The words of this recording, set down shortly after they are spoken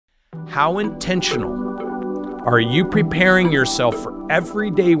How intentional are you preparing yourself for every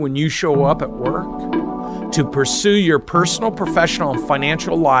day when you show up at work to pursue your personal, professional, and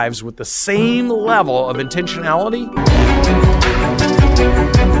financial lives with the same level of intentionality?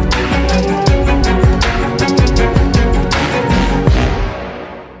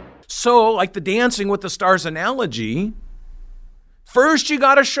 So, like the Dancing with the Stars analogy, first you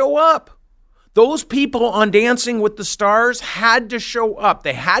got to show up. Those people on Dancing with the Stars had to show up.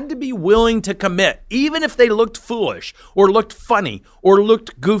 They had to be willing to commit, even if they looked foolish or looked funny or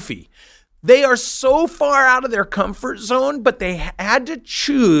looked goofy. They are so far out of their comfort zone, but they had to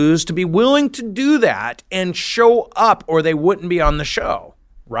choose to be willing to do that and show up, or they wouldn't be on the show,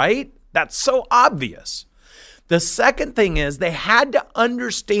 right? That's so obvious. The second thing is they had to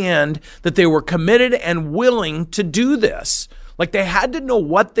understand that they were committed and willing to do this. Like they had to know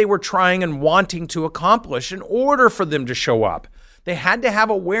what they were trying and wanting to accomplish in order for them to show up. They had to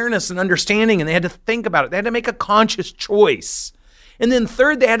have awareness and understanding, and they had to think about it. They had to make a conscious choice. And then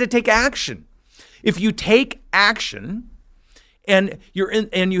third, they had to take action. If you take action and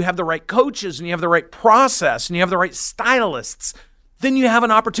you have the right coaches and you have the right process and you have the right stylists, then you have an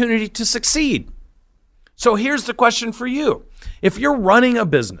opportunity to succeed. So here's the question for you. If you're running a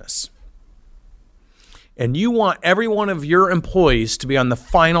business and you want every one of your employees to be on the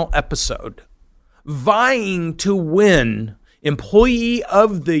final episode, vying to win Employee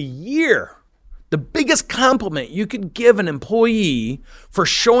of the Year, the biggest compliment you could give an employee for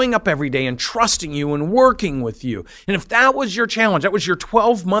showing up every day and trusting you and working with you. And if that was your challenge, that was your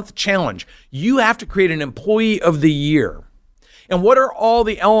 12-month challenge, you have to create an Employee of the Year. And what are all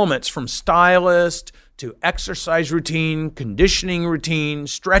the elements from stylist to exercise routine, conditioning routine,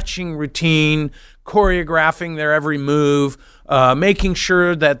 stretching routine, choreographing their every move, making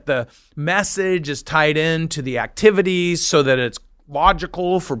sure that the message is tied into the activities so that it's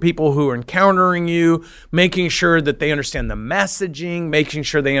logical for people who are encountering you, making sure that they understand the messaging, making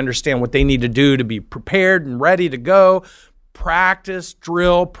sure they understand what they need to do to be prepared and ready to go, practice,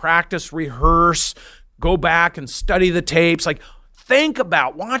 drill, practice, rehearse, go back and study the tapes. Like, think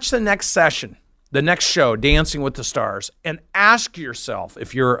about, watch the next session, the next show, Dancing with the Stars, and ask yourself,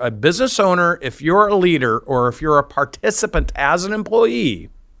 if you're a business owner, if you're a leader, or if you're a participant as an employee,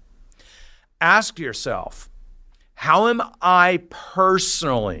 ask yourself, how am I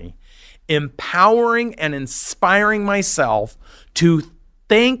personally empowering and inspiring myself to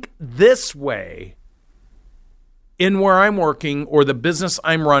think this way in where I'm working, or the business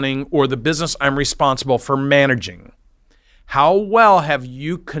I'm running, or the business I'm responsible for managing? How well have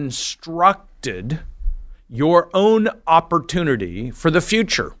you constructed your own opportunity for the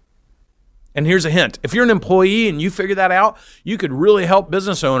future? And here's a hint. If you're an employee and you figure that out, you could really help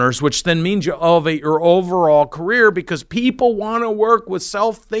business owners, which then means you elevate your overall career, because people want to work with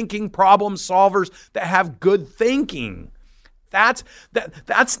self-thinking problem solvers that have good thinking. That's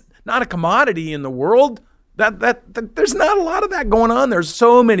not a commodity in the world. There's not a lot of that going on. There's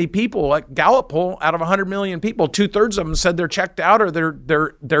so many people, like Gallup poll, out of 100 million people, 2/3 of them said they're checked out, or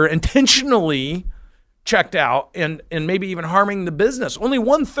they're intentionally checked out and maybe even harming the business. Only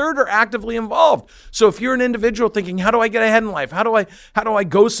 1/3 are actively involved. So if you're an individual thinking, how do I get ahead in life? How do I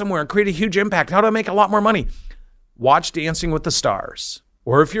go somewhere and create a huge impact? How do I make a lot more money? Watch Dancing with the Stars.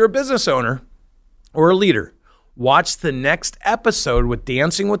 Or if you're a business owner or a leader, watch the next episode with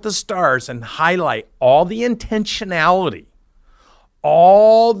Dancing with the Stars and highlight all the intentionality,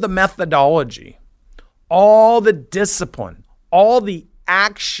 all the methodology, all the discipline, all the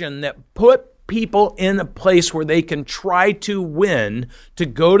action that put people in a place where they can try to win to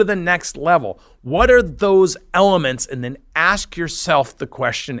go to the next level. What are those elements? And then ask yourself the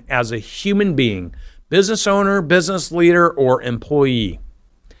question as a human being, business owner, business leader, or employee.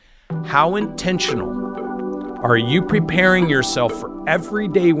 How intentional are you preparing yourself for every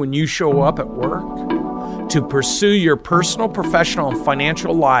day when you show up at work to pursue your personal, professional, and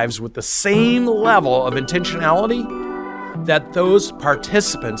financial lives with the same level of intentionality that those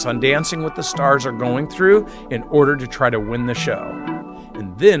participants on Dancing with the Stars are going through in order to try to win the show?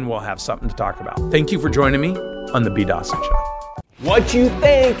 And then we'll have something to talk about. Thank you for joining me on The B. Dawson Show. What you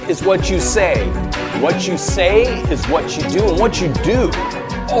think is what you say. What you say is what you do. And what you do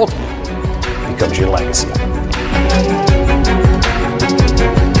ultimately becomes your legacy.